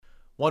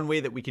One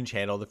way that we can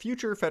channel the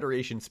future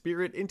Federation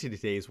spirit into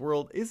today's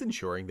world is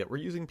ensuring that we're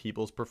using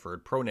people's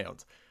preferred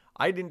pronouns.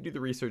 I didn't do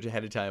the research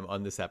ahead of time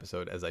on this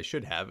episode as I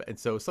should have, and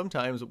so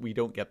sometimes we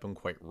don't get them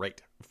quite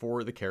right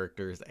for the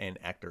characters and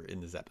actor in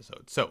this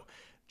episode. So,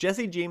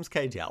 Jesse James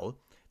Keitel,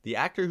 the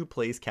actor who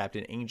plays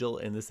Captain Angel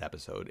in this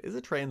episode, is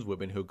a trans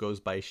woman who goes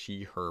by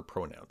she, her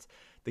pronouns.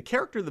 The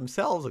character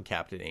themselves of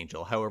Captain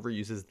Angel, however,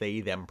 uses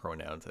they, them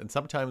pronouns, and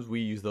sometimes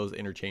we use those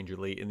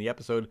interchangeably in the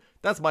episode.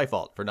 That's my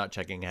fault for not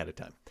checking ahead of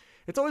time.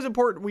 It's always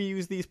important we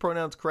use these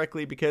pronouns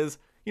correctly because,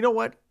 you know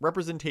what?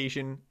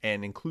 Representation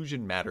and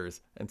inclusion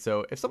matters. And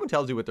so if someone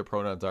tells you what their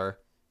pronouns are,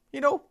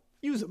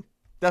 use them.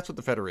 That's what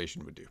the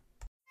Federation would do.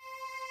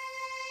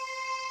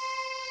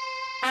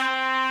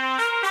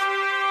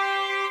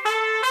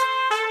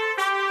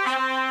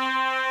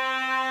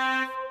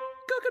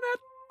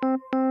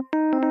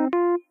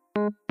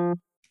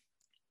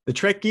 The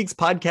Trek Geeks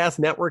Podcast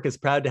Network is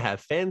proud to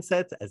have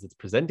Fansets as its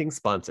presenting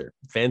sponsor.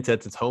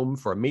 Fansets is home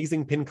for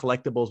amazing pin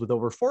collectibles with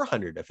over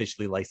 400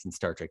 officially licensed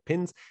Star Trek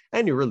pins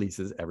and new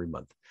releases every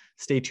month.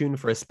 Stay tuned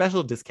for a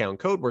special discount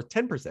code worth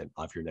 10%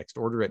 off your next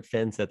order at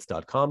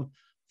fansets.com.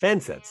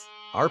 Fansets,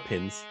 our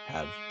pins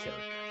have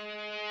character.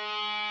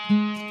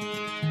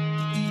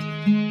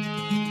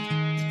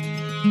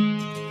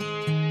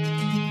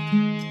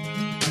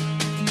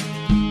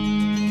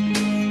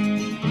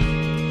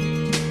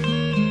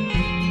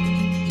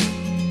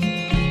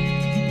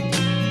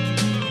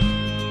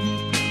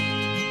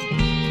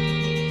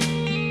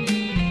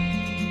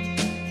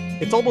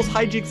 It's almost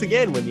hijinks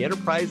again when the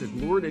Enterprise is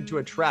lured into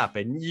a trap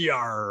and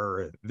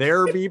yar,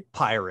 there be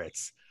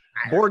pirates.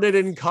 Boarded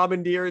and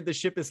commandeered, the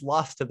ship is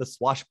lost to the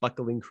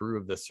swashbuckling crew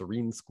of the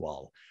Serene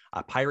Squall,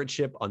 a pirate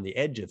ship on the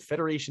edge of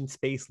Federation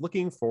space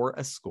looking for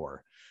a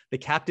score. The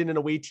captain and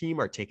away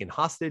team are taken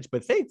hostage,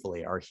 but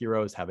thankfully our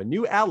heroes have a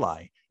new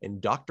ally in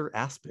Dr.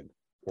 Aspen.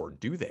 Or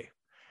do they?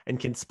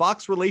 And can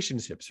Spock's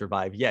relationship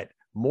survive yet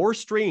more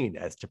strain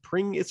as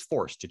T'Pring is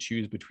forced to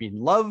choose between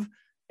love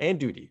and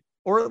duty?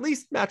 Or at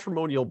least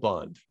matrimonial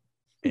bond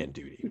and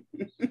duty.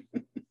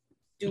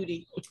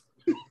 Duty,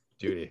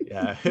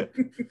 yeah.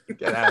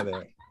 Get out of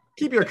there.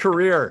 Keep your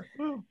career.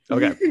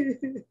 Okay.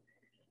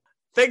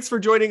 Thanks for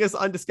joining us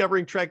on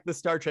Discovering Trek, the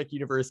Star Trek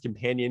Universe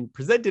Companion,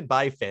 presented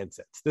by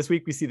Fansets. This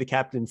week, we see the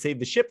captain save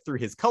the ship through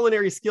his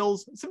culinary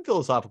skills, some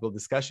philosophical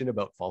discussion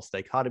about false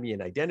dichotomy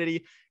and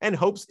identity, and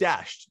hopes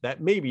dashed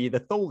that maybe the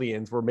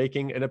Tholians were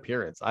making an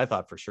appearance. I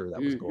thought for sure that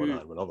was going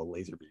on when all the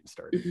laser beams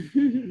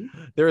started.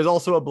 There is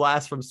also a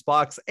blast from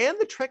Spock's and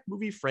the Trek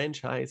movie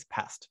franchise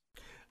past.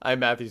 I'm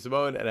Matthew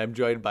Simone, and I'm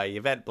joined by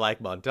Yvette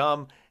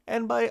Blackmont-Tom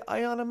and by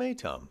Ayana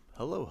May-Tom.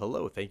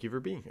 Hello. Thank you for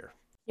being here.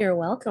 You're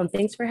welcome.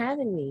 Thanks for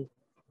having me.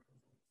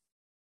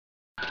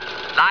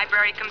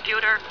 Library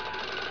computer,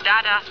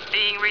 data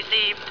being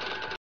received.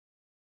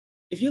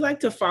 If you like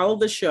to follow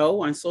the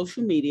show on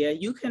social media,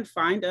 you can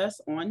find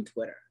us on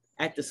Twitter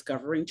at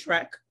Discovering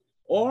Trek,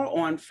 or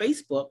on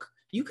Facebook,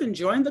 you can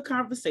join the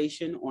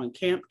conversation on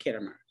Camp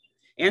Kittimer.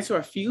 Answer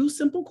a few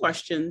simple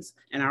questions,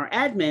 and our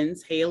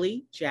admins,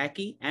 Haley,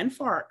 Jackie, and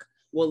Fark,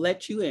 will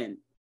let you in.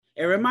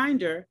 A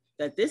reminder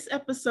that this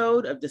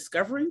episode of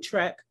Discovering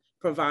Trek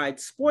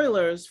provides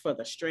spoilers for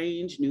the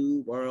Strange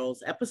New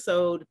Worlds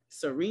episode,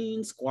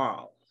 Serene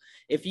Squall.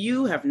 If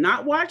you have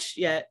not watched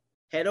yet,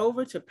 head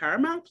over to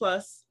Paramount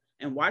Plus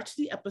and watch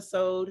the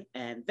episode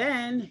and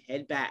then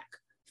head back.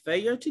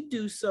 Failure to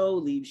do so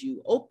leaves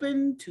you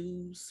open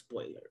to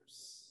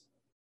spoilers.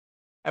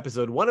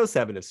 Episode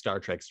 107 of Star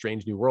Trek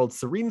Strange New Worlds,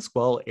 Serene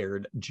Squall,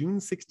 aired June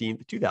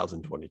 16th,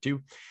 2022.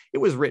 It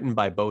was written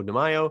by Beau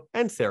Namayo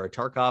and Sarah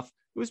Tarkoff.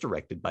 It was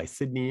directed by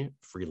Sydney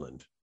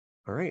Freeland.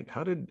 All right,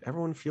 how did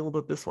everyone feel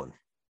about this one?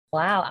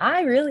 Wow,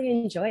 I really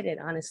enjoyed it,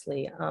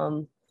 honestly.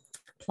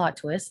 Plot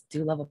twist,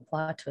 do love a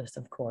plot twist,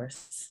 of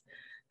course.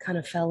 Kind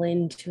of fell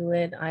into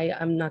it.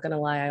 I'm not gonna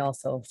lie, I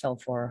also fell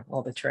for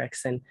all the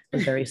tricks and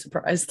was very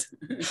surprised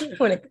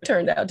when it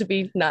turned out to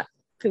be not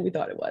who we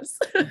thought it was.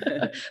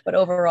 But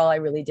overall, I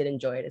really did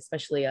enjoy it,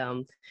 especially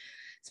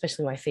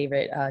my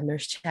favorite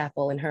Nurse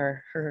Chapel and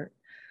her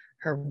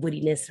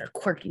wittiness, her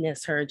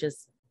quirkiness, her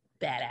just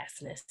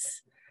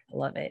badassness. I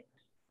love it.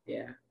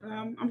 Yeah,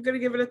 I'm gonna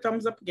give it a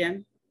thumbs up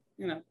again.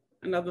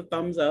 Another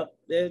thumbs up.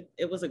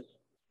 It was a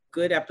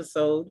good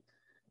episode.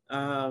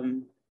 I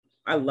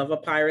love a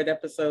pirate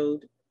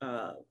episode.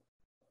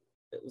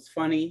 It was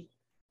funny.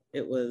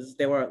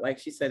 There were, like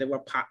she said, there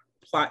were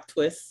plot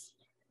twists.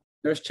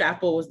 Nurse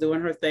Chapel was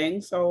doing her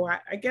thing. So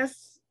I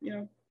guess,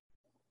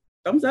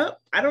 thumbs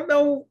up. I don't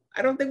know.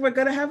 I don't think we're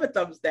gonna have a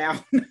thumbs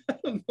down. I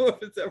don't know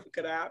if it's ever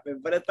gonna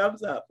happen, but a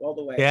thumbs up all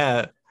the way.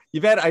 Yeah.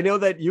 Yvette, I know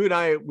that you and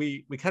I,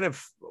 we were kind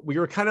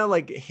of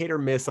like hit or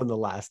miss on the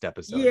last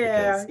episode.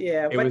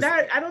 Yeah. But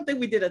I don't think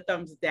we did a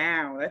thumbs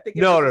down. I think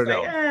it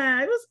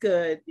was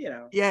good.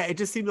 Yeah, it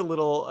just seemed a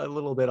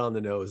little bit on the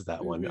nose,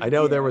 that one. I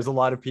know there was a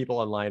lot of people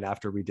online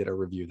after we did a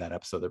review of that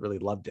episode that really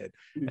loved it,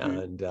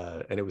 and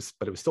it was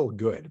still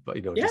good.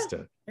 But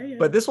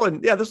but this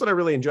one I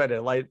really enjoyed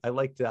it. I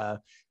liked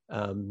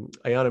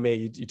Ayana May.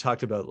 You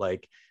talked about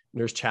like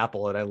Nurse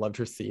Chapel, and I loved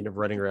her scene of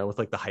running around with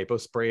like the hypo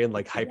spray and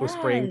like hypo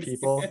spraying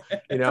people,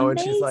 you know, and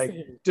she's like,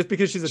 Amazing. just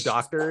because she's a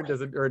doctor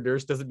doesn't, or a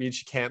nurse doesn't mean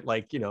she can't,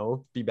 like, you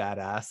know, be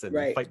badass and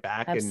Right. fight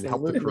back and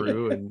help the Absolutely.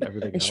 crew and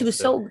everything And else. she was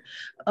so,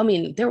 I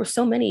mean, there were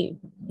so many,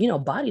 you know,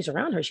 bodies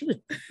around her. She was,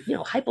 you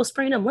know, hypo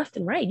spraying them left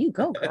and right. You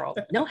go, girl.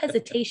 No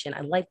hesitation.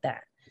 I like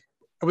that.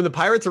 When the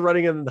pirates are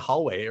running in the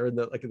hallway or in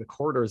the like in the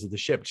corridors of the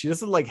ship, she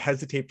doesn't like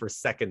hesitate for a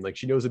second. Like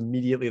she knows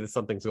immediately that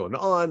something's going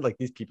on. Like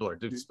these people are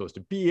just supposed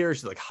to be here.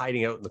 She's like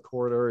hiding out in the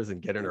corridors and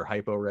getting her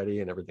hypo ready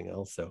and everything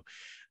else. So,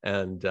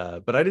 and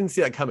but I didn't see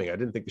that coming. I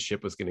didn't think the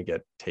ship was going to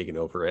get taken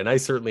over, and I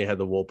certainly had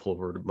the wool pulled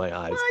over my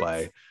eyes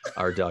by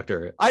our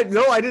doctor. I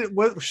didn't.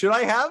 What should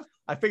I have?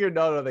 I figured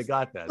no, they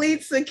got that.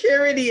 Fleet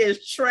security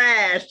is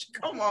trash.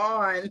 Come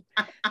on.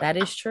 That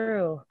is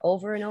true.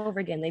 Over and over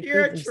again. They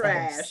Pure prove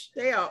trash. themselves.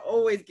 They are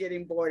always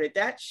getting boarded.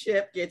 That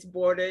ship gets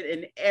boarded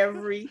in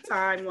every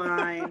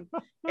timeline,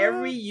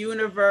 every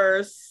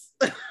universe.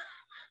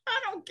 I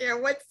don't care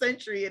what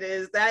century it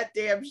is. That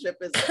damn ship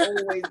is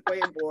always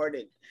being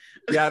boarded.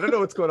 Yeah, I don't know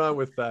what's going on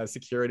with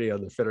security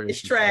on the Federation.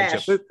 It's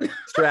trash.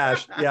 It's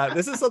trash. Yeah,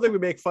 this is something we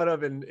make fun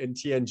of in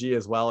TNG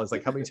as well, is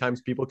like how many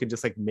times people can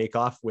just like make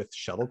off with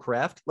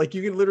shuttlecraft. Like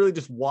you can literally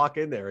just walk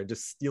in there and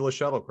just steal a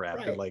shuttlecraft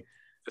Right. and like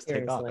just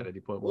take off at any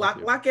point.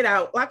 Lock it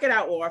out,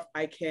 Worf.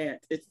 I can't.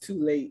 It's too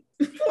late.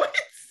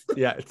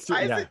 Yeah, it's too,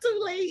 Why is it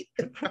too late?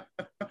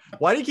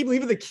 Why do you keep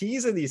leaving the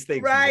keys in these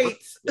things? Right.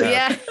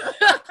 Yeah.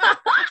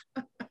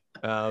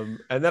 And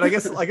then I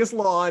guess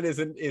La'an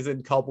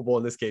isn't culpable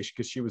in this case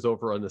because she was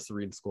over on the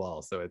Serene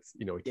Squall. So it's,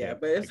 you know, Yeah,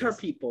 but it's her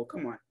people.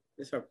 Come on.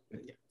 It's her.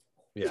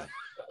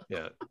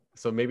 Yeah.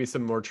 So maybe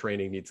some more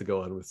training needs to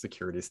go on with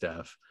security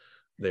staff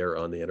there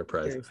on the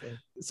Enterprise. Seriously.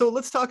 So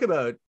let's talk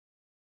about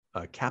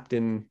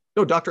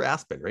Dr.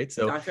 Aspen, right?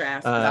 So Dr.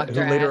 Aspen.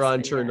 who later on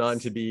Aspen, turned on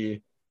yes. to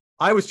be,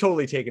 I was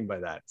totally taken by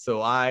that.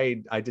 So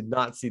I did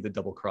not see the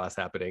double cross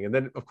happening. And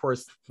then of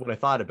course, when I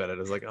thought about it,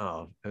 I was like,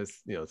 oh,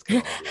 it's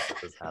kind of obvious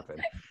that this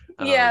happened.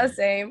 Yeah,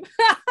 same.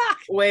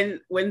 when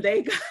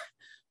they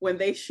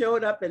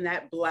showed up in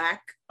that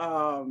black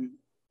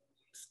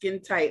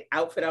skin tight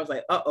outfit, I was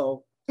like,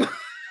 uh-oh.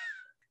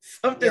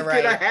 Something's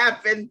gonna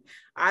happen.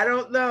 I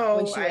don't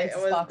know.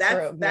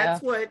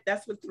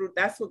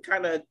 That's what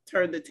kind of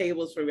turned the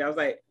tables for me. I was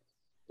like,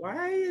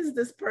 why is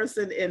this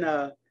person in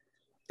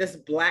this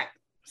black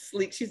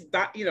sleek?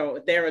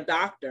 They're a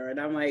doctor,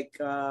 and I'm like,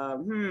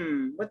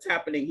 what's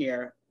happening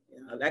here?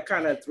 That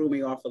kind of threw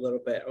me off a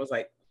little bit. I was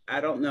like, I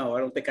don't know. I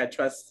don't think I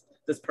trust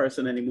this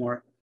person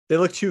anymore. They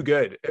look too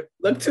good.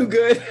 Look too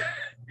good.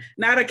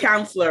 Not a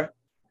counselor.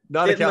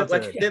 Didn't look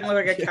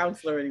like a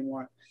counselor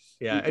anymore.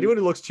 Yeah, anyone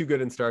who looks too good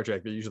in Star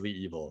Trek, they're usually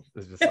evil.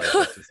 It's just like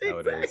that's just how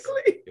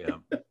Exactly. it is.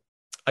 Yeah.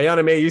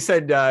 Ayana May, you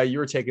said you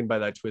were taken by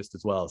that twist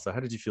as well. So how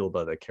did you feel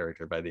about that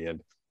character by the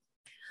end?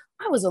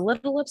 I was a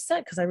little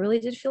upset because I really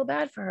did feel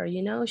bad for her.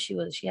 You know, she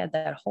had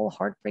that whole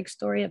heartbreak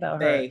story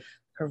about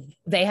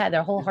they had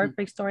their whole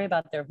heartbreak story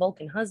about their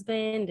Vulcan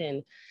husband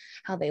and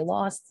how they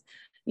lost,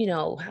 you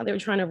know, how they were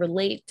trying to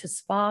relate to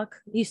Spock.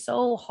 He's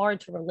so hard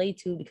to relate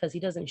to because he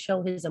doesn't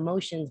show his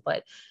emotions,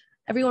 but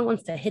everyone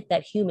wants to hit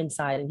that human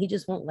side and he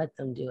just won't let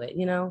them do it,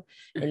 you know?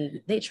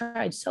 And they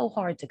tried so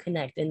hard to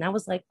connect. And I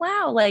was like,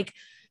 wow, like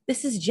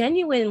this is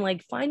genuine.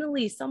 Like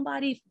finally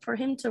somebody for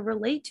him to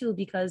relate to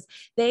because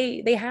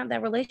they have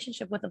that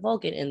relationship with the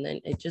Vulcan. And then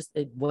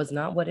it was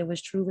not what it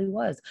was truly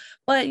was.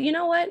 But you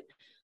know what?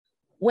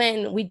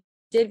 When we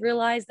did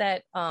realize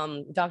that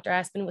Dr.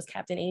 Aspen was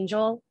Captain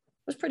Angel,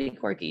 it was pretty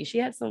quirky.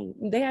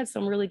 They had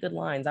some really good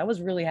lines. I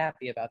was really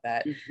happy about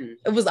that.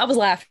 Mm-hmm. I was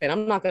laughing.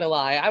 I'm not gonna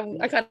lie.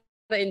 I kind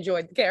of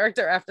enjoyed the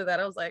character after that.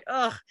 I was like,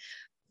 oh,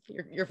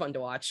 you're fun to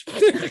watch.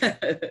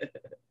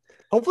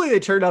 Hopefully they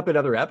turned up in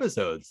other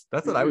episodes.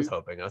 That's what I was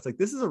hoping. I was like,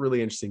 this is a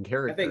really interesting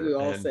character. I think we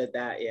all said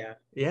that, yeah.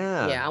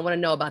 Yeah, I want to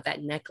know about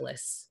that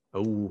necklace.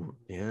 Oh,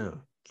 yeah.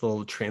 It's a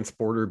little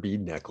transporter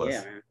bead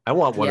necklace. Yeah. I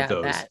want one of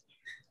those.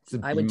 To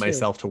I beam would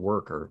myself to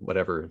work or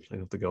whatever. I don't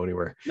have to go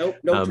anywhere. Nope,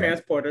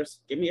 transporters.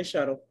 Give me a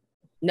shuttle.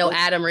 No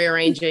Adam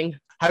rearranging.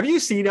 Have you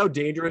seen how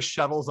dangerous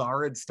shuttles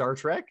are in Star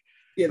Trek?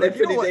 Yeah, they're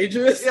pretty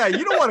dangerous. Yeah,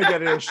 you don't want to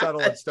get in a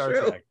shuttle in Star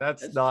true. Trek.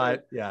 That's not.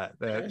 True.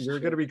 Yeah, you're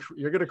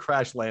gonna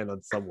crash land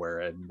on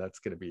somewhere, and that's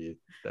gonna be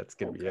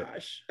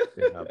gosh.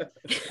 it.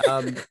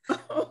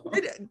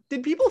 Yeah.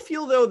 Did people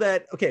feel though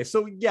that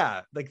so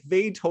yeah, like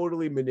they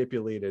totally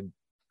manipulated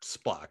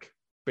Spock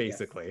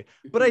basically,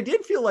 yes. But I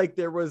did feel like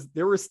there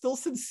were still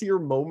sincere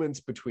moments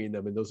between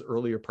them in those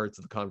earlier parts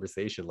of the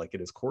conversation, like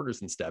in his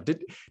quarters and stuff.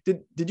 Did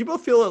you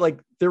both feel like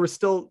there was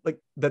still like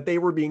that they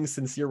were being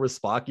sincere with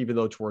Spock, even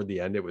though toward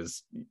the end it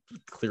was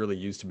clearly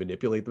used to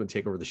manipulate them and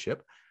take over the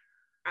ship?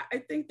 I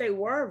think they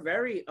were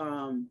very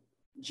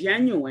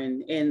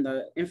genuine in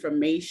the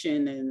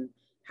information and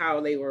how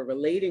they were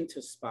relating to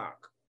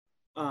Spock.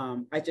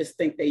 I just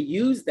think they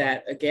used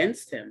that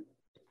against him,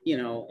 you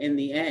know, in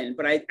the end.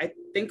 But I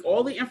think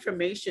all the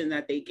information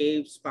that they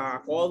gave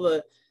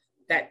Spock,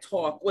 that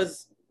talk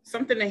was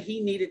something that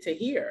he needed to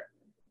hear,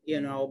 you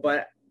know,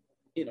 but,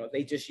 you know,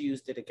 they just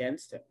used it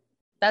against him.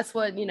 that's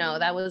what,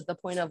 that was the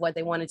point of what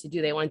they wanted to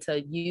do. They wanted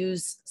to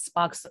use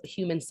Spock's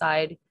human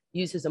side,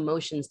 use his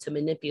emotions to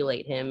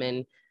manipulate him.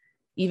 And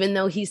even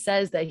though he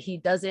says that he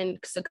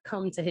doesn't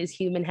succumb to his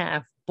human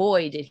half,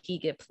 boy, did he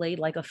get played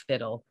like a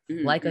fiddle,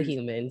 like a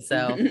human.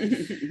 So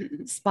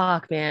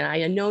Spock, man,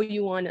 I know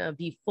you want to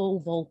be full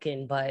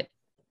Vulcan, but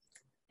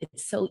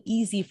it's so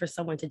easy for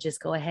someone to just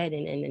go ahead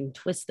and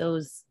twist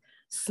those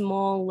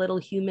small little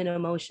human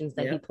emotions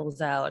that he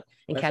pulls out,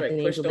 and That's Captain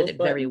right. Angel did it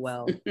very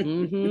well.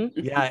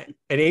 Yeah,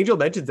 and Angel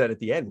mentions that at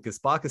the end, because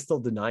Spock is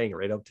still denying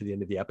right up to the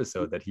end of the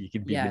episode that he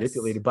can be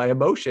manipulated by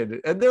emotion,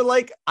 and they're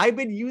like, I've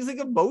been using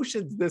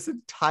emotions this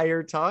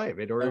entire time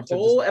in order a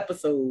whole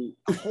episode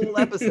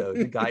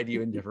to guide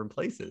you in different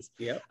places.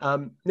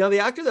 Now the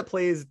actor that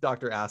plays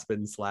Dr.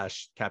 Aspen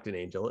 / Captain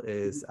Angel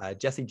is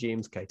Jesse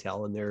James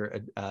Keitel, and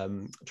they're a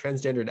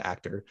transgendered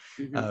actor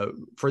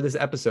for this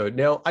episode.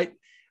 Now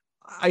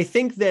I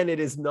think then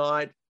it's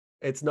not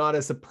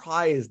a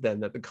surprise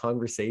then that the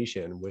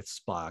conversation with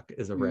Spock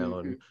is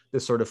around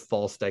this sort of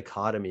false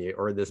dichotomy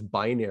or this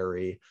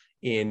binary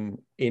in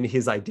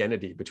his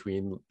identity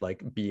between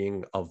like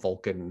being a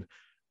Vulcan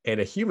and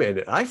a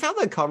human. I found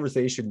that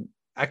conversation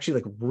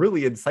actually like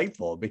really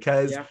insightful,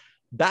 because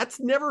that's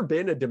never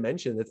been a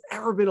dimension that's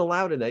ever been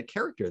allowed in that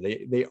character.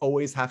 They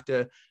always have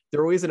to,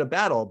 they're always in a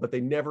battle, but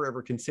they never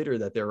ever consider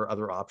that there are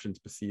other options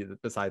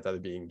besides either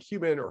being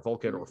human or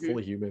Vulcan or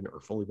fully human or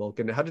fully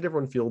Vulcan. How did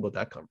everyone feel about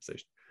that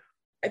conversation?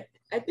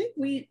 I think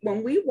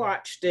when we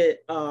watched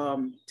it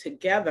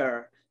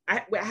together,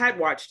 I had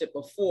watched it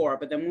before,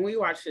 but then when we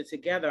watched it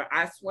together,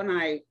 that's when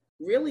I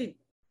really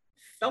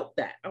felt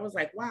that. I was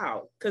like,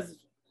 wow, because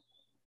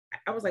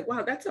I was like,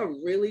 wow, that's a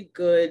really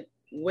good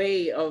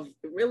way of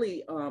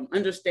really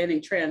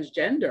understanding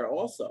transgender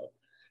also.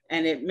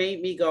 And it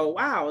made me go,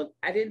 wow,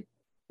 I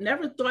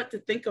never thought to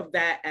think of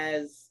that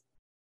as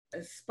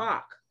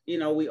Spock.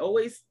 We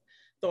always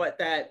thought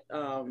that,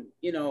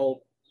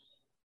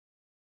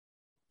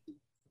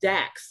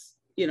 Dax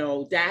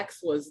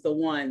was the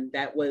one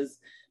that was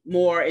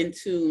more in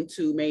tune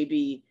to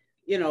maybe,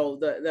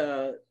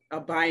 a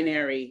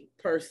binary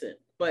person,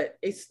 but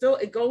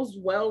it goes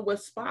well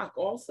with Spock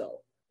also.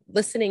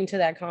 Listening to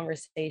that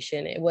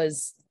conversation, it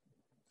was,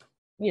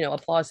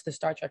 applause to the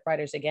Star Trek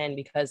writers again,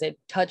 because it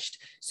touched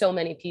so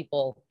many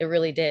people. It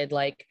really did.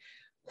 Like,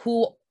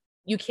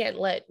 you can't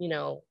let,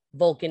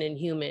 Vulcan and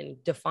human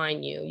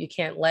define you. You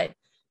can't let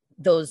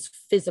those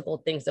physical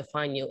things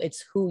define you.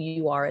 It's who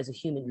you are as a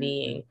human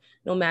being,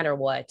 no matter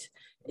what.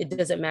 It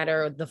doesn't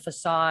matter the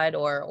facade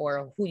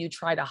or who you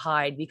try to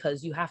hide,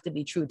 because you have to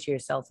be true to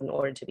yourself in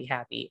order to be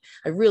happy.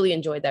 I really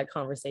enjoyed that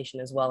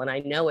conversation as well. And I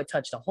know it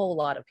touched a whole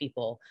lot of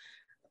people,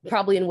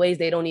 probably in ways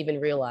they don't even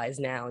realize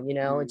now.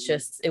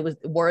 It was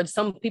words.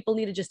 Some people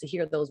needed just to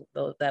hear those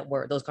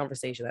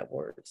conversations, that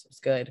words. It's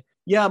good.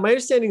 Yeah, my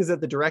understanding is that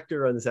the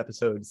director on this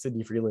episode,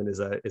 Sidney Freeland, is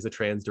a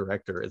trans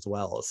director as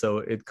well. So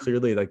it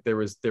clearly, like, there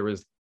was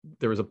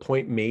a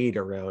point made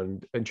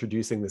around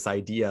introducing this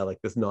idea, like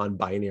this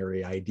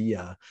non-binary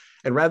idea.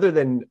 And rather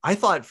than, I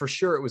thought for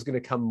sure it was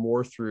going to come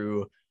more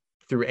through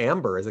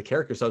Amber as a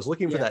character. So I was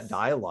looking for that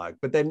dialogue,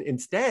 but then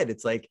instead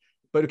it's like,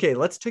 but okay,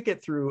 let's take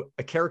it through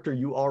a character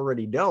you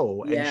already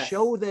know and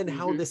show then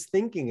how this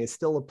thinking is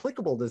still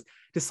applicable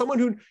to someone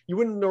who you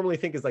wouldn't normally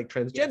think is like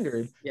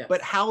transgendered,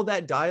 but how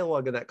that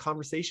dialogue and that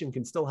conversation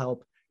can still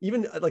help.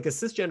 Even like a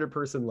cisgender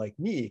person like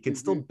me can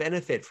still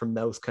benefit from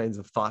those kinds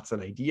of thoughts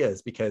and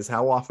ideas, because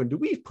how often do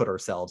we put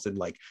ourselves in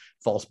like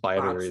false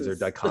binaries or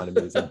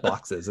dichotomies and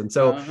boxes? And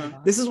so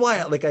this is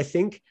why, like, I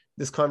think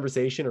this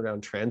conversation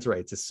around trans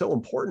rights is so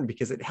important,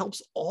 because it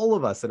helps all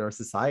of us in our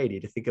society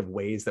to think of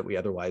ways that we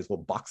otherwise will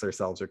box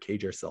ourselves or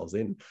cage ourselves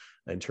in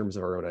terms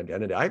of our own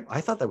identity.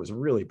 I thought that was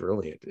really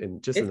brilliant,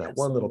 and just in that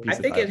one little piece. I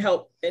think it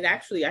helped. It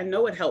actually, I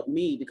know it helped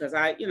me, because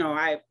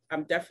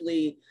I'm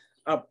definitely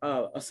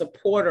a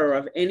supporter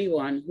of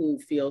anyone who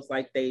feels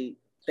like they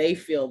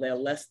feel they're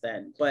less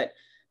than. But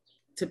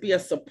to be a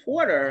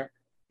supporter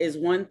is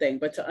one thing,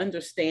 but to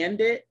understand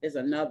it is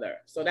another.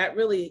 So that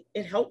really,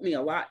 it helped me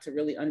a lot to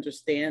really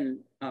understand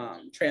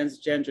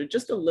transgender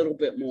just a little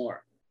bit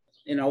more,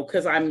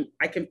 because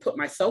I can put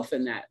myself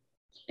in that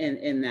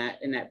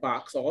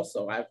box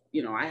also. I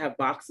have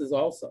boxes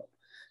also.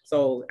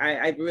 So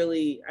I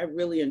really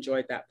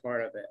enjoyed that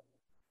part of it.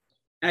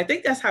 And I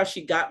think that's how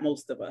she got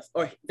most of us,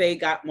 or they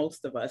got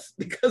most of us,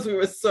 because we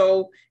were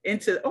so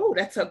into, oh,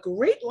 that's a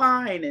great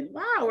line. And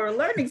wow, we're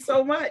learning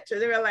so much.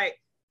 And they were like,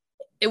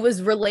 it was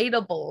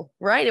relatable,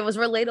 right? It was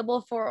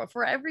relatable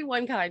for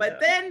everyone, kind of. But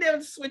then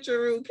the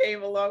switcheroo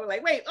came along,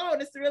 like, wait, oh,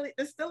 this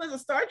still is a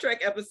Star Trek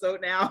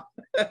episode now.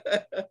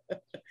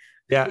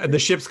 Yeah, and the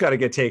ship's got to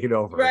get taken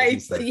over. Right.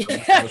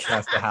 This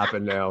has to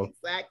happen now.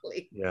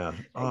 Exactly. Yeah.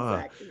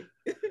 Exactly.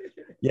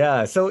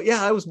 Yeah. So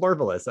yeah, it was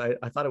marvelous. I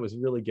thought it was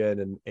really good,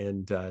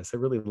 and so I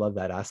really love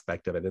that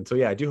aspect of it. And so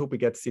yeah, I do hope we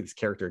get to see this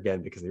character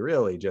again, because they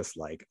really just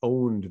like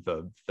owned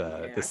the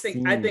I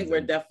think we're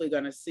definitely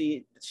going to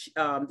see.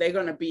 They're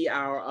going to be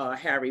our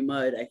Harry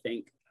Mudd, I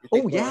think.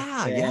 Oh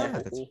yeah.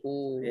 I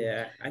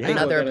think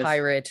another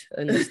pirate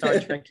in the Star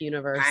Trek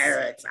universe.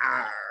 Pirates.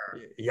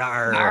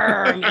 Yar.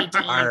 Arr, matey.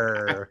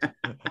 Arr.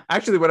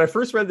 Actually, when I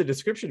first read the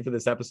description for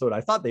this episode,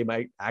 I thought they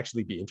might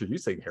actually be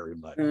introducing Harry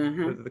Mudd.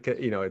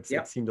 Mhm. You know, it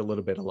Yep. seemed a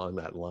little bit along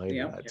that line,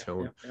 Yep, that yep,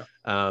 tone. yep,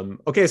 yep.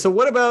 Okay, so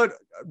what about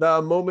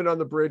the moment on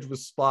the bridge with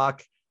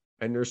Spock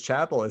and Nurse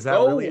Chapel? Is that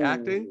really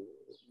acting?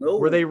 No.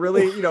 Were they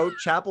really, you know,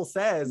 Chapel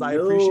says, I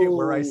appreciate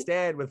where I No.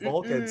 stand with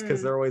Vulcans because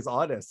Mm-mm. they're always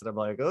honest. And I'm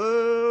like,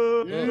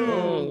 oh, no, I don't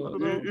know.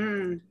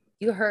 Mm-mm.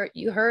 You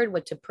heard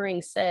what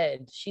T'Pring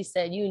said. She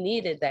said you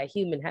needed that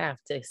human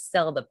half to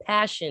sell the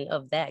passion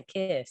of that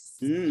kiss.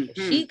 Mhm.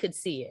 She could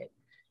see it,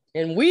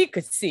 and we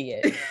could see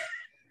it.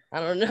 I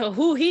don't know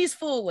who he's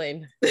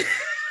fooling,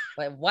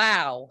 but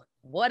wow,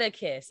 what a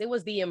kiss! It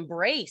was the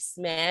embrace,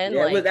 man.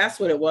 Yeah, like well, that's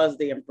what it was.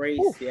 The embrace.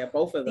 Oof. Yeah,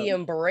 both of them. the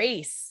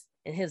embrace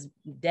and his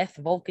death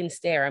Vulcan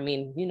stare. I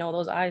mean, you know,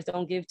 those eyes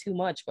don't give too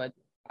much, but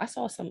I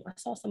saw some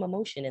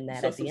emotion in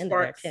that Saw at the some end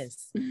sparks. of that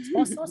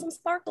kiss. Saw some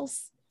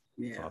sparkles.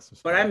 Yeah. Awesome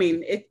But I stuff.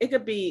 mean, it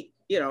could be,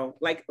 you know,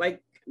 like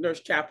Nurse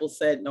Chapel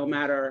said, no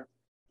matter,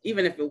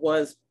 even if it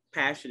was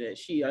passionate,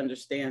 she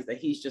understands that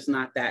he's just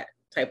not that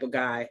type of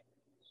guy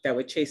that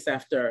would chase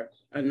after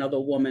another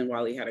woman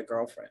while he had a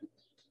girlfriend.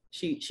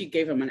 She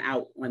gave him an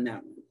out on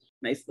that one.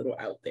 Nice little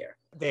out there.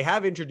 They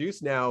have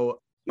introduced now,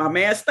 My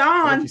man I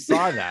don't know if Ston. you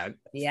saw that.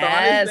 Ston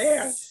is there.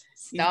 Yes,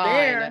 He's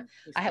there.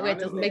 I had to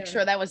Ston is make there.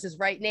 sure that was his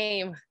right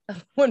name. I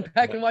went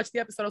back and watched the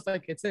episode. I was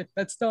like, it's it.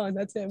 That's Dawn.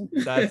 That's him.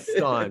 That's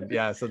Ston.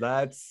 Yeah. So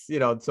that's, you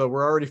know, so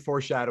we're already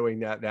foreshadowing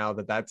that now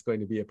that that's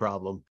going to be a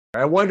problem.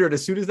 I wondered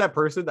as soon as that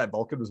person, that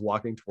Vulcan was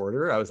walking toward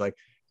her, I was like,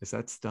 is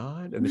that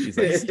Ston? And then she's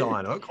like,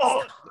 Ston. I'm like,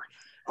 oh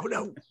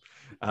no.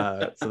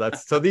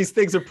 So these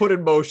things are put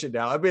in motion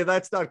now. I mean,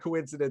 that's not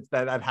coincidence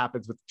that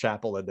happens with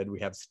Chapel and then we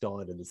have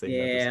Ston in the same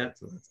episode.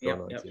 So that's going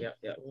on too.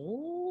 Yep.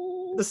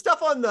 Ooh. The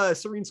stuff on the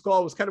Serene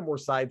Skull was kind of more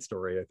side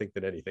story, I think,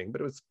 than anything.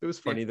 But it was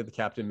funny that the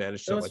captain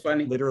managed to It was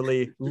funny.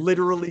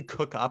 literally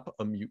cook up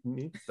a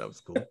mutiny. That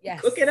was cool. Yes.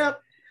 Cook it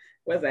up.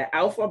 Was that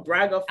Alpha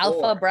Braga 4?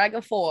 Alpha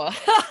Braga 4.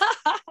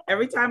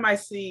 Every time I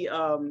see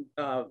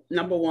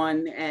number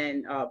one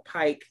and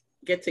Pike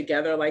get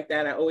together like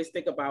that, I always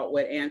think about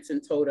what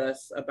Anson told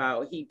us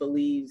about. He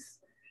believes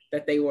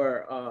that they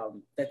were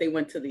that they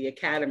went to the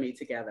academy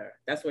together.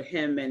 That's what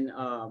him and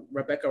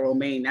Rebecca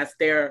Romaine. That's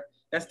their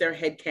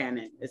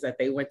headcanon, is that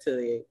they went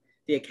to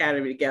the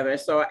academy together.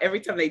 So every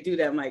time they do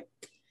that, I'm like,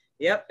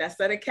 yep, that's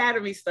that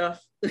academy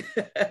stuff.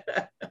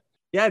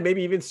 Yeah, and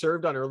maybe even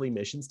served on early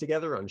missions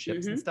together on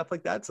ships and stuff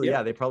like that. So Yep.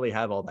 yeah, they probably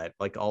have all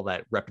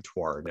that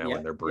repertoire now Yep,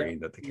 in their brain yep,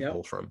 that they can yep.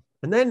 pull from.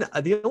 And then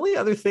the only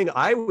other thing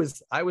I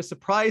was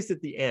surprised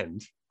at the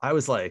end. I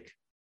was like,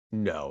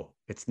 no,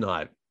 it's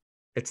not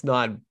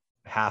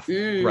half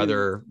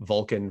brother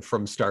Vulcan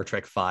from Star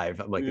Trek V.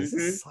 I'm like, is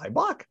this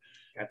Sybok?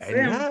 That's And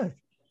him. yeah,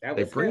 That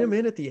they was bring him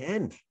in at the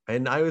end,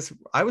 and I was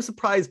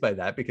surprised by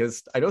that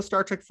because I know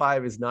Star Trek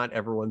V is not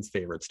everyone's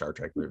favorite Star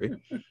Trek movie.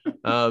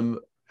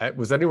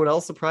 Was anyone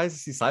else surprised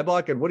to see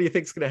Sybok, and what do you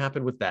think is going to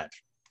happen with that?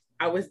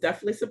 I was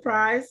definitely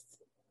surprised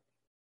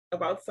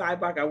about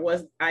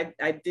Sybok.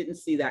 I didn't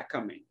see that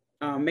coming,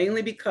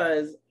 mainly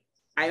because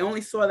I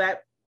only saw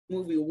that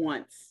movie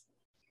once,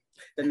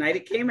 the night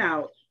it came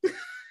out,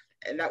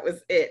 and that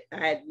was it.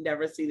 I had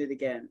never seen it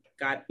again.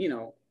 Back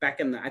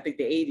in I think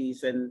the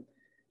 80s, and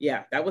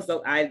yeah, that was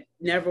I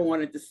never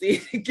wanted to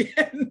see it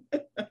again,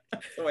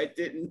 so I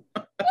didn't.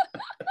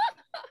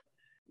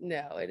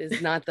 No, it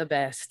is not the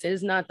best. It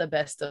is not the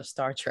best of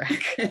Star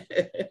Trek.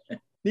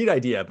 Neat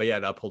idea, but yeah,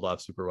 that pulled off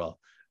super well.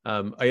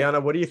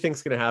 Ayana, what do you think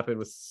is going to happen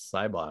with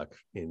Sybok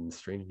in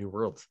Strange New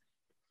Worlds?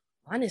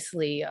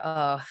 Honestly,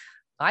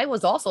 I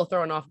was also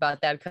thrown off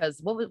about that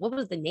because what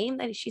was the name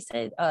that she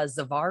said?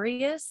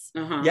 Zavarius?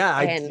 Uh-huh. Yeah,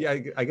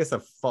 And- I guess a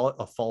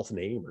false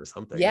name or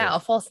something. Yeah, a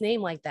false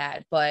name like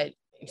that. But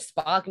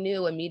Spock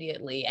knew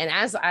immediately. And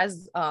as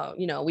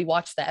we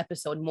watched the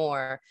episode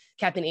more,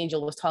 Captain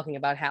Angel was talking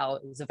about how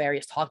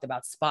Zavarius talked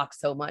about Spock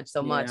so much.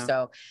 Yeah.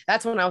 So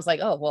that's when I was like,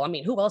 oh, well, I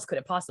mean, who else could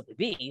it possibly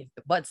be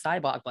but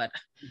Sybok? But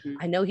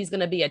I know he's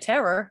going to be a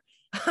terror.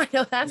 I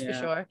know that's for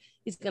sure.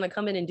 He's going to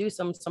come in and do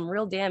some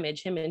real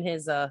damage. Him and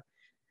his, I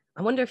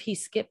wonder if he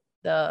skipped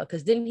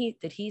because did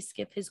he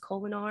skip his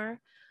Kolinahr? I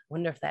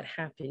wonder if that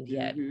happened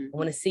yet. I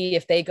want to see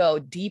if they go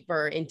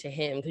deeper into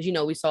him because,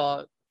 we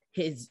saw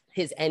his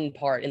end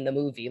part in the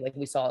movie. Like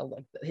we saw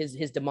like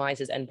his demise,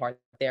 his end part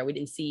there. We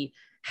didn't see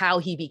how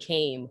he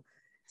became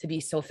to be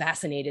so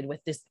fascinated with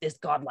this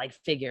godlike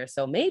figure.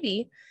 So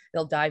maybe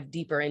they'll dive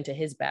deeper into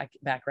his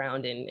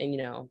background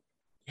and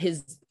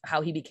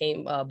how he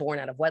became born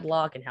out of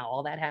wedlock and how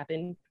all that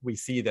happened. We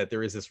see that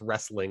there is this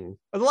wrestling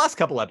the last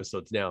couple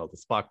episodes now, the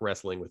Spock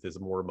wrestling with his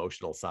more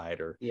emotional side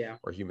or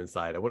human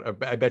side.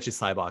 I bet you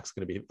Sybok's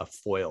going to be a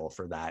foil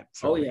for that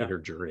sort of inner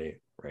journey,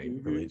 right?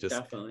 Really just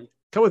Definitely.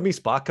 Come with me,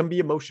 Spock, come be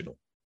emotional.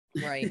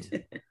 Right.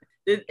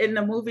 In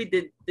the movie,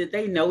 did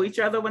they know each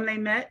other when they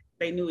met?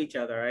 They knew each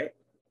other, right?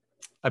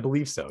 I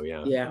believe so,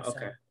 yeah. Yeah,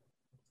 okay.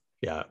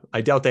 Yeah,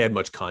 I doubt they had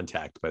much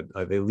contact, but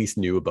they at least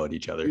knew about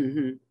each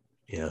other.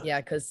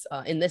 Yeah, because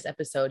in this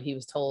episode he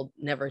was told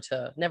never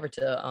to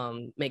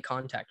make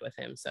contact with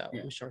him, so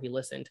I'm sure he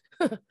listened.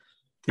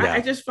 Yeah.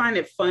 I just find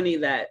it funny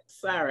that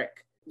Sarek,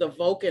 the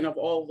Vulcan of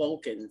all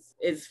Vulcans,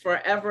 is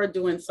forever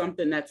doing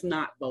something that's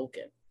not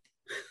Vulcan.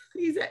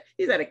 He's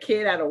had a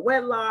kid out of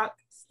wedlock.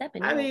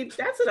 Stepping I out. mean,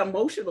 that's an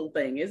emotional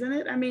thing, isn't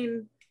it? I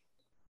mean,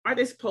 are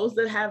they supposed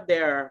to have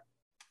their,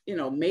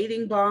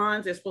 mating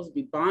bonds? They're supposed to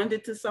be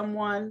bonded to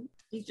someone.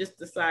 He just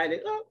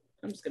decided, oh,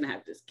 I'm just gonna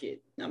have this kid.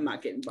 I'm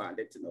not getting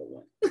bonded to no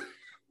one.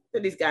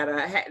 Then he's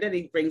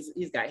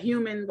got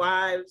human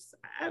wives.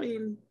 I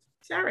mean,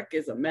 Sarek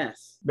is a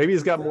mess. Maybe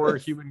he's got more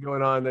human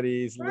going on that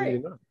he's Right.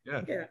 leading up.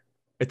 Yeah. Yeah.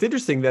 It's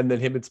interesting then that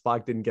him and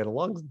Spock didn't get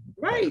along.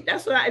 Right.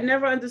 That's what I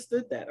never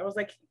understood that. I was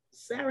like,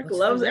 Sarek What's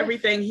loves the riff?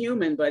 everything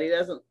human, but he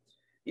doesn't,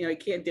 he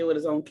can't deal with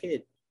his own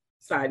kid.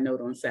 Side note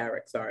on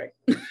Sarek, sorry.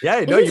 Yeah,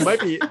 no, you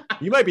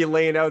might be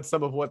laying out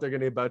some of what they're going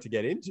to about to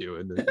get into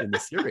in the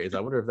series. I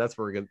wonder if that's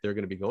where they're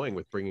going to be going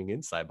with bringing in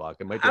Cybok.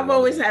 It might be I've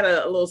always had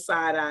a little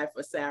side eye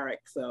for Sarek,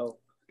 so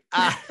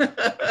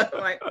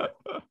like,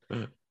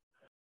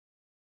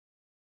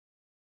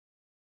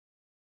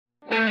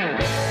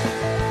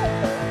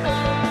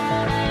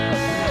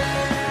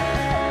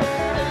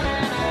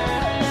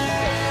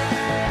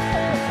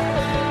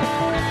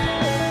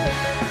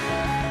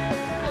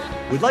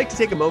 We'd like to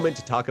take a moment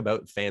to talk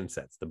about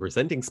Fansets, the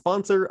presenting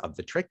sponsor of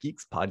the Trek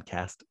Geeks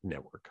Podcast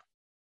Network.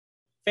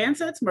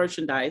 Fansets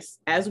merchandise,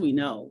 as we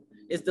know,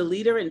 is the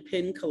leader in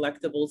pin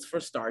collectibles for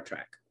Star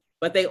Trek,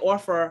 but they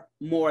offer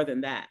more than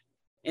that.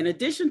 In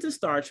addition to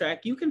Star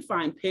Trek, you can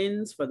find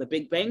pins for The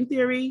Big Bang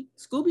Theory,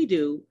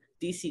 Scooby-Doo,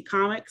 DC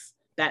Comics,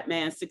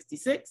 Batman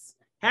 66,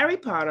 Harry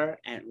Potter,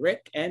 and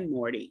Rick and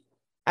Morty.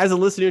 As a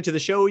listener to the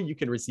show, you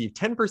can receive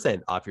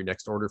 10% off your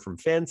next order from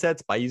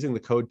Fansets by using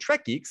the code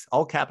TrekGeeks,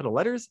 all capital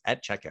letters,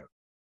 at checkout.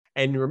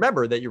 And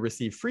remember that you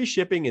receive free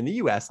shipping in the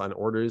US on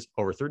orders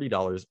over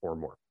 $30 or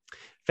more.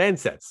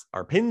 Fansets,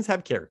 our pins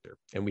have character,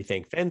 and we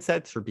thank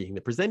Fansets for being the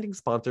presenting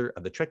sponsor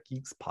of the Trek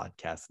Geeks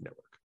Podcast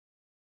Network.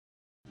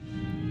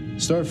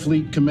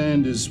 Starfleet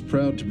Command is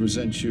proud to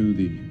present you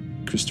the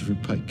Christopher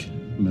Pike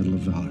Medal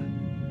of Valor.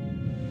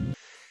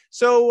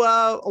 So,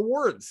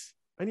 awards.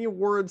 Any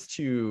awards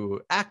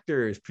to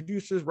actors,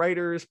 producers,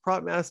 writers,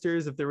 prop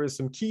masters? If there was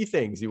some key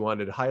things you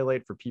wanted to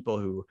highlight for people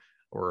who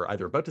were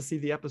either about to see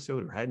the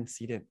episode or hadn't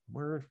seen it,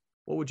 what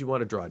would you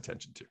want to draw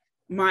attention to?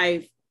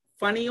 My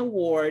funny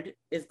award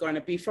is going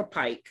to be for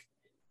Pike.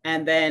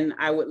 And then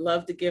I would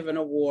love to give an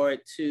award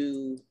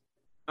to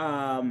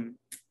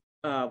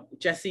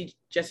Jesse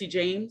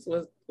James.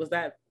 Was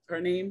that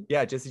her name?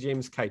 Yeah, Jesse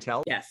James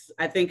Keitel. Yes,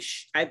 I think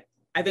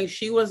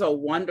she was a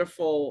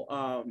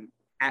wonderful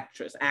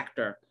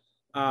actor.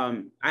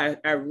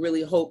 I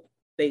really hope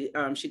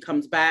she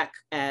comes back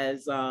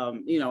as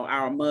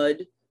our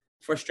Mud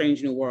for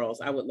Strange New Worlds.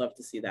 I would love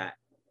to see that.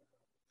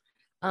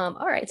 All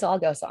right, so I'll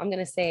go. So I'm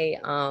gonna say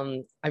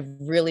I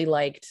really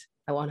liked.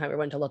 I want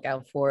everyone to look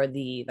out for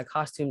the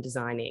costume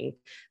designing,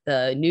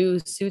 the new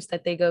suits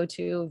that they go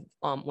to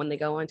when they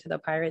go onto the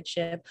pirate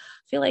ship.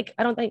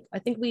 I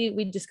think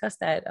we discussed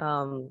that,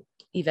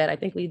 Yvette. I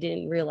think we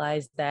didn't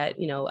realize that,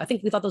 I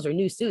think we thought those were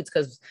new suits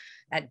because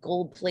that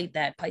gold plate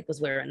that Pike was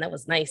wearing, that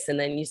was nice. And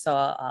then you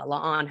saw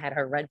La'an had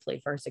her red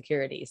plate for her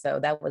security. So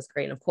that was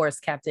great. And of course,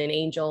 Captain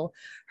Angel,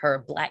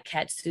 her black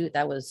cat suit,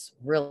 that was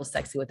real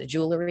sexy with the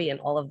jewelry and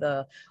all of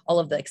the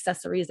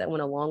accessories that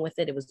went along with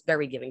it. It was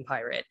very giving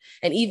pirate.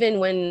 And even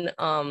when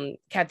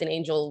Captain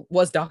Angel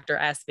was Dr.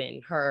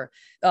 Aspen,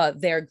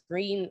 their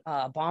green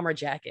bomber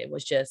jacket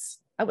was just,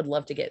 I would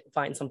love to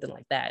find something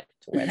like that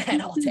to wear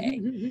that all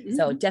day.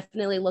 So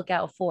definitely look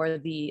out for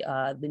the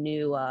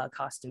new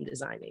costume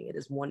designing. It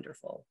is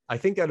wonderful. I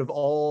think out of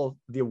all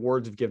the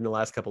awards we've given the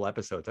last couple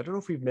episodes, I don't know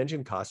if we've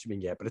mentioned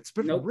costuming yet, but it's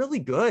been really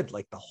good.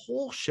 Like the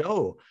whole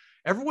show,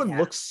 everyone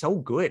looks so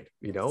good,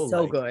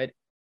 So good.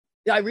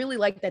 I really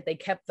like that they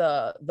kept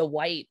the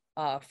white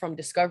from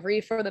Discovery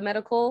for the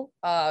medical,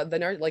 the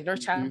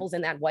Nurse Chapel's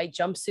in that white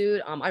jumpsuit.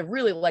 I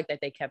really like that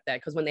they kept that,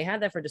 because when they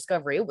had that for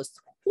Discovery, it was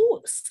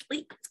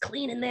sleek, it was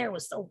clean in there, it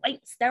was so white,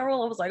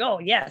 sterile. I was like, oh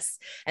yes.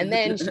 And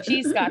then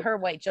she's got her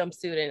white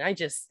jumpsuit, and I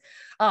just,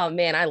 oh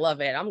man, I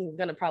love it. I'm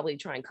gonna probably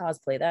try and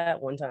cosplay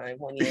that one year.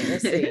 We'll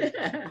see.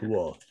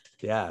 Cool.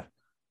 Yeah,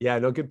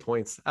 no, good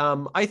points.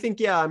 I think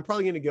I'm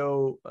probably gonna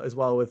go as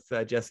well with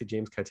Jesse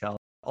James Keitel.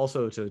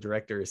 Also to the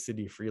director,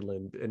 Sidney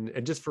Freeland,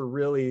 and just for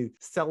really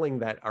selling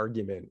that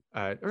argument,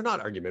 or not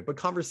argument, but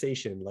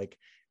conversation,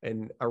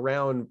 and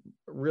around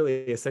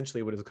really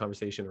essentially what is a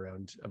conversation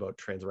about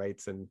trans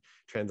rights and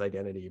trans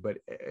identity,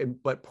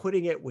 but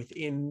putting it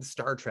within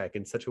Star Trek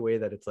in such a way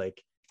that it's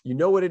like,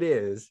 what it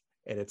is,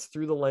 and it's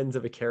through the lens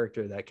of a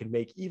character that can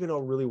make even a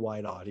really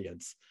wide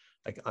audience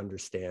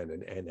understand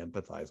and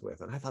empathize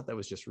with. And I thought that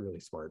was just really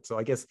smart. So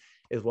I guess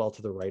as well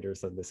to the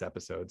writers on this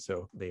episode.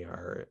 So they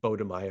are Bo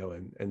DeMaio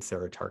and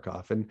Sarah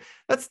Tarkoff. And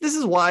this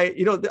is why,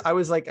 I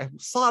was like, I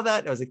saw that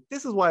and I was like,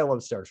 this is why I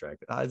love Star Trek.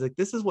 I was like,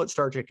 this is what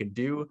Star Trek can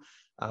do.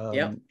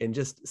 And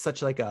just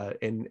such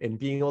and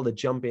being able to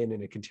jump in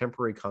a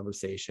contemporary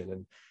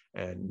conversation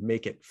and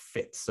make it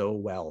fit so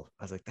well.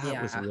 I was like,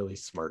 that was really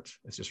smart.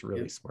 It's just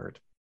really smart.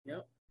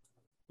 Yep.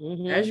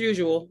 Mm-hmm. As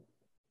usual.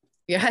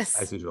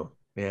 Yes. As usual.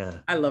 Yeah.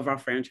 I love our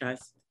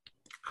franchise.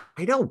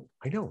 I know.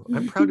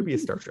 I'm proud to be a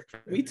Star Trek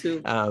fan. Me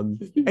too.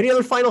 Any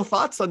other final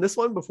thoughts on this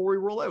one before we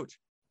roll out?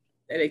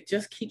 And it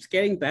just keeps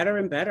getting better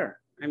and better.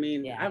 I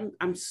mean, Yeah.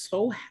 I'm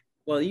so,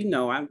 well, you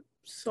know, I'm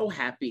so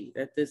happy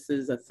that this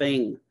is a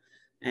thing.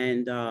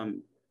 And,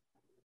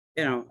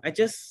 you know, it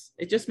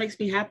just makes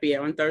me happy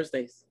on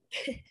Thursdays.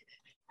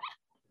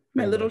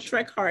 My Very little much.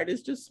 Trek heart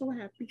is just so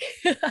happy.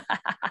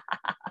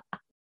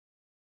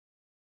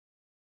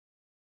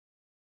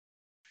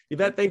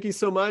 Yvette, thank you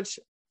so much.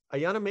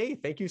 Ayana May,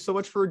 thank you so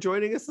much for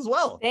joining us as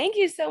well. Thank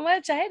you so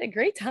much. I had a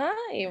great time.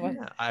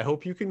 Yeah, I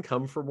hope you can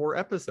come for more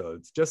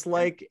episodes, just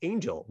like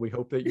Angel. We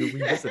hope that you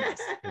revisit us.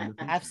 in the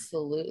future.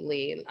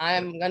 Absolutely.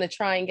 I'm going to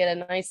try and get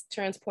a nice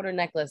transporter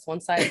necklace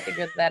once I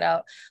figure that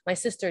out. My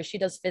sister, she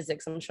does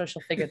physics. I'm sure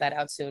she'll figure that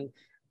out soon.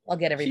 I'll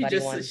get everybody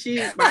one.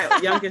 My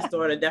youngest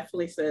daughter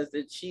definitely says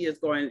that she's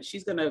going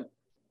to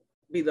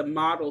be the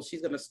model.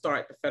 She's going to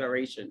start the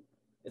Federation.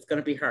 It's going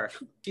to be her.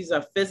 She's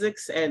a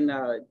physics and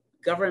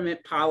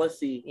government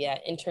policy. Yeah,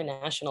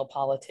 international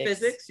politics.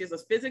 Physics. She's a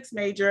physics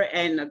major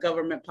and a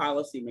government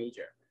policy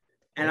major.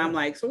 And I'm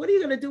like, so what are you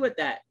going to do with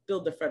that?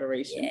 Build the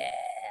Federation. Yeah.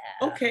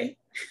 Okay.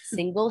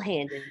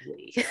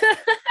 Single-handedly.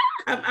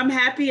 I'm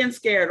happy and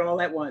scared all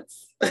at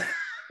once.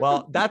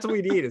 Well, that's what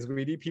we need. Is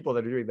we need people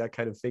that are doing that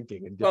kind of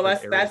thinking. In Well,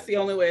 different that's areas. the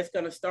only way it's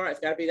going to start. It's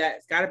got to be that.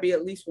 It's got to be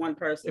at least one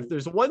person. If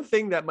there's one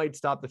thing that might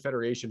stop the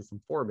Federation from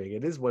forming,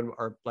 it is when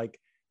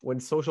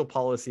social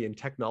policy and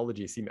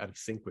technology seem out of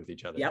sync with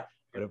each other. Yep.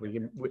 But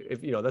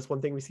if you know, that's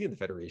one thing we see in the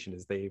Federation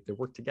is they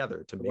work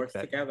together to make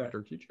that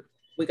better future.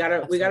 We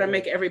gotta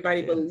make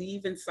everybody Yeah.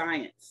 believe in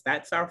science.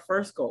 That's our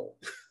first goal.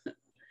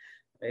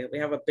 We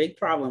have a big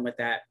problem with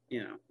that,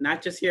 you know,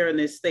 not just here in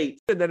this state.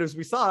 And then as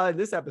we saw in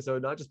this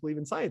episode, not just believe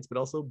in science, but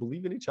also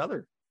believe in each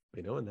other.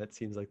 You know, and that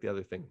seems like the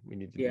other thing we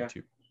need to do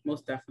too.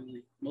 Most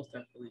definitely.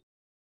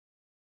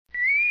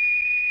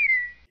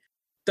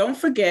 Don't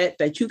forget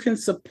that you can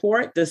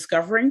support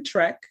Discovering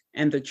Trek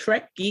and the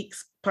Trek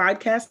Geeks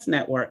Podcast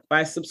Network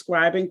by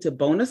subscribing to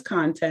bonus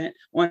content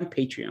on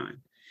Patreon.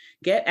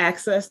 Get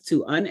access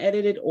to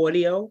unedited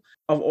audio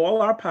of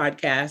all our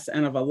podcasts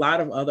and of a lot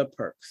of other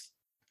perks.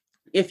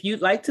 If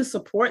you'd like to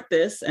support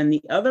this and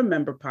the other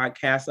member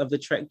podcasts of the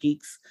Trek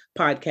Geeks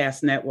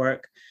Podcast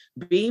Network,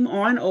 beam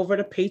on over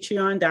to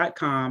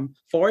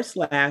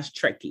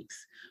patreon.com/Trek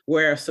Geeks,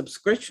 where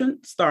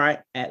subscriptions start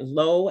at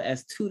low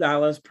as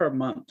 $2 per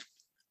month.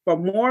 For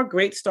more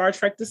great Star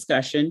Trek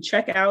discussion,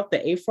 check out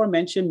the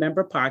aforementioned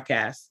member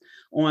podcasts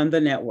on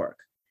the network.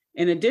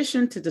 In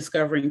addition to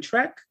Discovering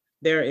Trek,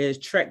 there is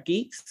Trek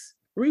Geeks,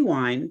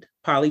 Rewind,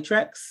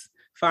 Polytreks,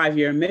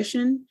 5-Year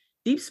Mission,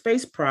 Deep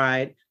Space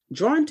Pride,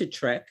 Drawn to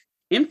Trek,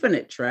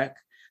 Infinite Trek,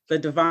 The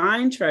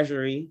Divine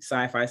Treasury,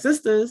 Sci-Fi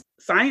Sisters,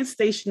 Science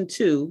Station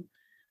 2,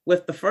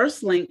 with the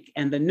first link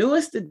and the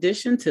newest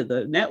addition to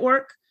the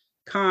network,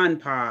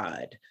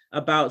 ConPod,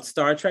 about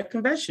Star Trek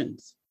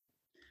conventions.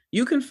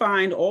 You can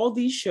find all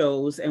these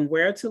shows and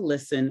where to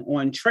listen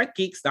on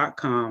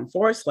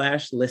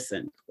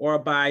trekgeeks.com/listen or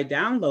by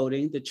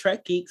downloading the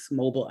Trek Geeks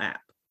mobile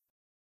app.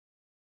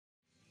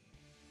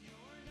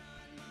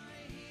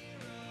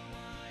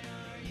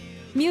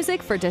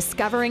 Music for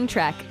Discovering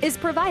Trek is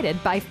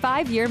provided by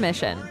 5-Year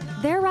Mission.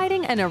 They're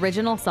writing an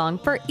original song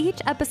for each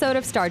episode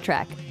of Star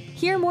Trek.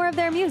 Hear more of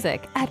their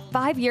music at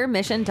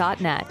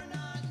 5yearmission.net.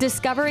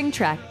 Discovering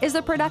Trek is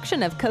a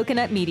production of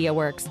Coconut Media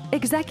Works.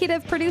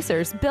 Executive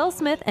producers Bill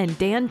Smith and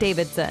Dan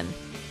Davidson.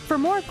 For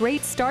more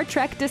great Star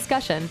Trek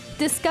discussion,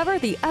 discover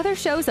the other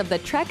shows of the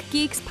Trek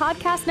Geeks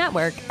Podcast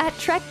Network at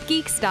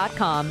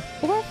trekgeeks.com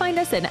or find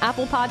us in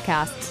Apple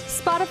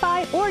Podcasts,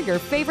 Spotify, or your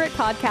favorite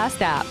podcast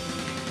app.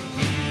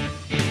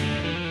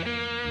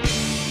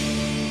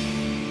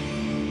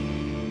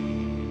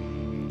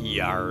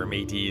 Yar,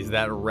 mateys,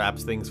 that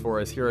wraps things for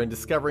us here on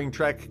Discovering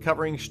Trek,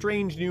 covering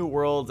Strange New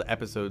Worlds,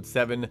 Episode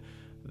 7,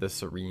 The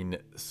Serene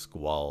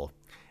Squall.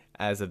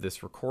 As of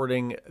this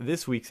recording,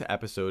 this week's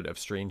episode of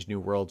Strange New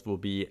Worlds will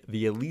be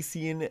The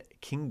Elysian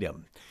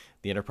Kingdom.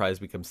 The Enterprise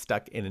becomes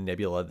stuck in a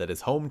nebula that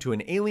is home to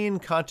an alien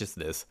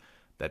consciousness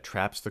that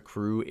traps the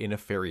crew in a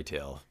fairy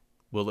tale.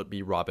 Will it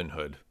be Robin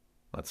Hood?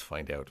 Let's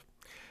find out.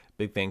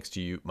 Big thanks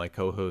to you, my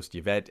co-host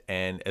Yvette,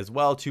 and as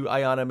well to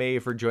Ayana May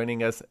for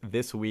joining us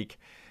this week.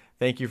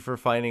 Thank you for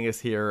finding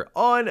us here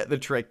on the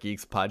Trek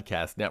Geeks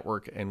Podcast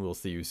Network, and we'll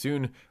see you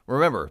soon.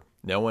 Remember,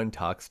 no one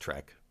talks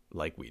Trek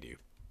like we do.